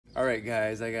All right,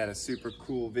 guys, I got a super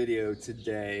cool video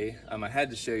today. I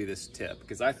had to show you this tip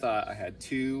because I thought I had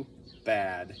two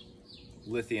bad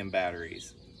lithium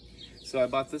batteries. So I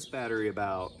bought this battery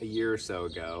about a year or so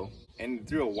ago, and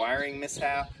through a wiring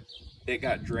mishap, it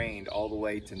got drained all the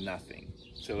way to nothing.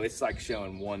 So it's like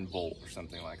showing 1 volt or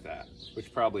something like that,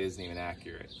 which probably isn't even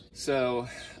accurate. So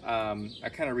I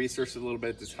kind of researched it a little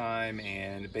bit at the time,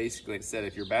 and basically it said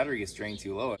if your battery gets drained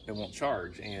too low, it won't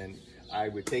charge. And I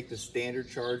would take the standard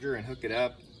charger and hook it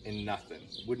up and nothing,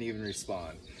 wouldn't even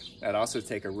respond. I'd also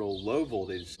take a real low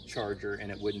voltage charger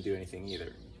and it wouldn't do anything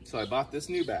either. So I bought this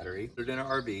new battery, put it in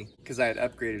our RV, because I had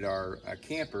upgraded our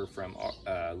camper from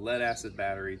a lead acid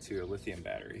battery to a lithium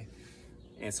battery.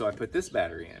 And so I put this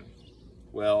battery in.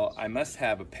 Well, I must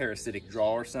have a parasitic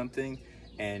draw or something,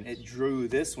 and it drew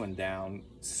this one down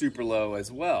super low as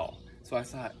well. So I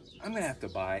thought, I'm gonna have to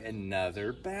buy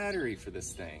another battery for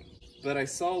this thing. But I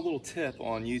saw a little tip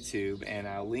on YouTube, and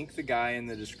I'll link the guy in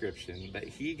the description, but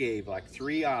he gave like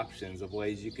 3 options of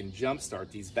ways you can jumpstart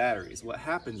these batteries. What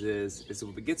happens is if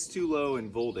it gets too low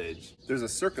in voltage, there's a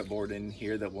circuit board in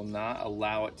here that will not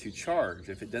allow it to charge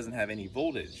if it doesn't have any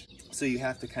voltage. So you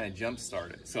have to kind of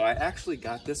jumpstart it. So I actually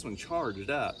got this one charged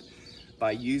up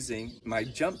by using my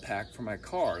jump pack for my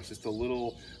car. It's just a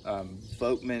little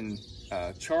Voltman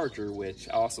charger, which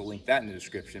I'll also link that in the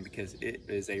description because it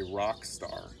is a rock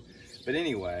star. But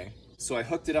anyway, so I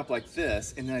hooked it up like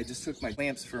this, and then I just took my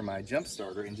clamps for my jump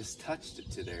starter and just touched it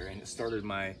to there, and it started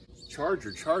my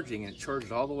charger charging, and it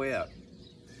charged all the way up.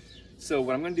 So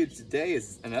what I'm going to do today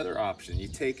is another option. You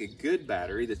take a good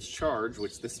battery that's charged,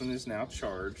 which this one is now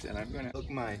charged, and I'm going to hook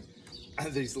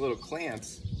these little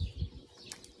clamps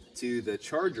to the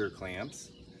charger clamps,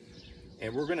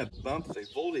 and we're going to bump the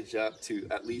voltage up to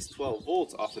at least 12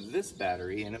 volts off of this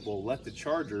battery, and it will let the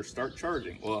charger start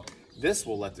charging. Well, this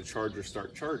will let the charger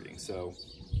start charging. So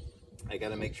I got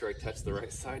to make sure I touch the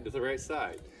right side to the right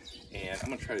side. And I'm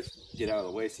going to try to get out of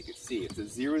the way so you can see. It's a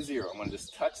 0, 0. I'm going to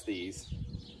just touch these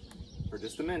for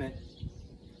just a minute.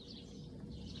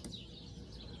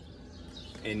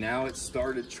 And now it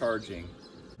started charging.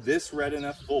 This read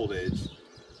enough voltage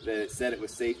that it said it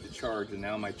was safe to charge, and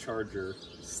now my charger,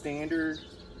 standard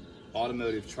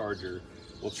automotive charger,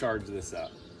 will charge this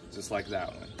up, just like that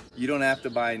one. You don't have to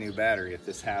buy a new battery if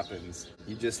this happens.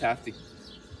 You just have to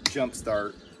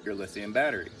jumpstart your lithium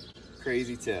battery.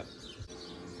 Crazy tip.